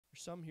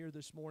There's some here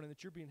this morning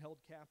that you're being held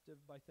captive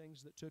by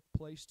things that took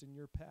place in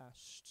your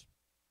past.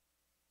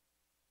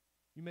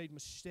 You made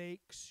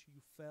mistakes,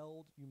 you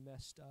failed, you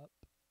messed up.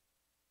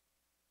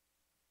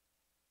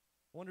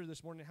 I wonder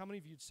this morning, how many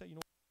of you would say, you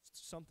know,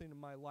 something in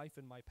my life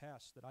in my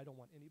past that I don't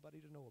want anybody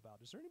to know about?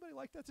 Is there anybody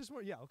like that this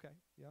morning? Yeah, okay.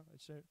 Yeah,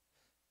 I'd say,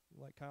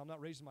 like Kyle, I'm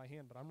not raising my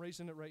hand, but I'm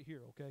raising it right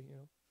here, okay? You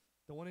know,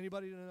 don't want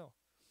anybody to know.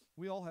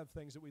 We all have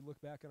things that we look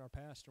back in our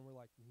past and we're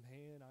like,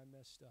 man, I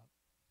messed up.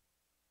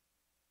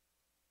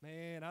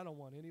 Man, I don't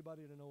want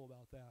anybody to know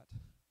about that.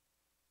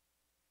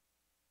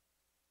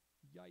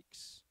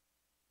 Yikes.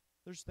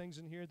 There's things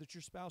in here that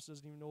your spouse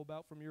doesn't even know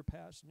about from your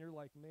past, and you're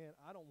like, man,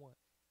 I don't want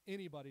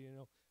anybody to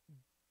know.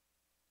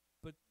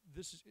 But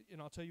this is,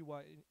 and I'll tell you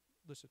why.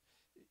 Listen,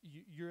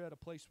 you're at a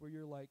place where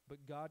you're like, but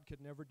God could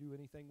never do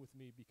anything with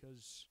me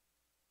because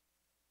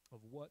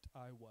of what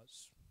I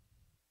was,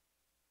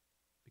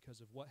 because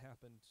of what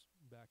happened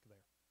back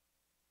there.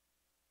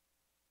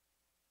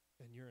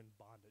 And you're in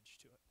bondage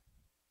to it.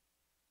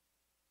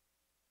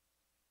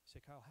 You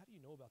say, Kyle, how do you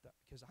know about that?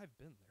 Because I've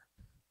been there.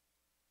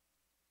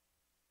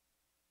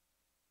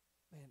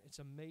 Man, it's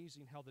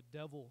amazing how the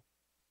devil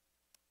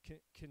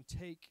can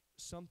take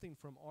something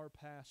from our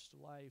past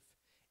life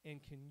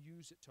and can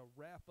use it to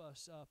wrap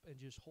us up and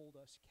just hold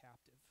us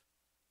captive.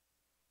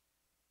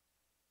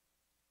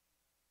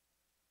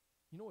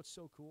 You know what's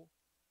so cool?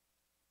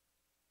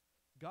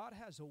 God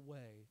has a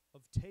way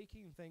of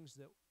taking things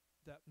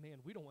that man,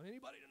 we don't want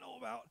anybody to know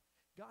about.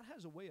 God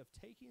has a way of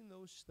taking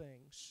those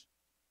things,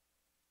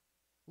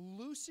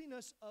 loosing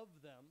us of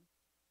them,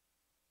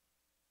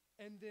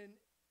 and then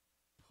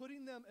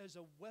putting them as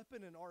a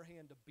weapon in our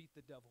hand to beat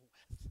the devil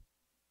with.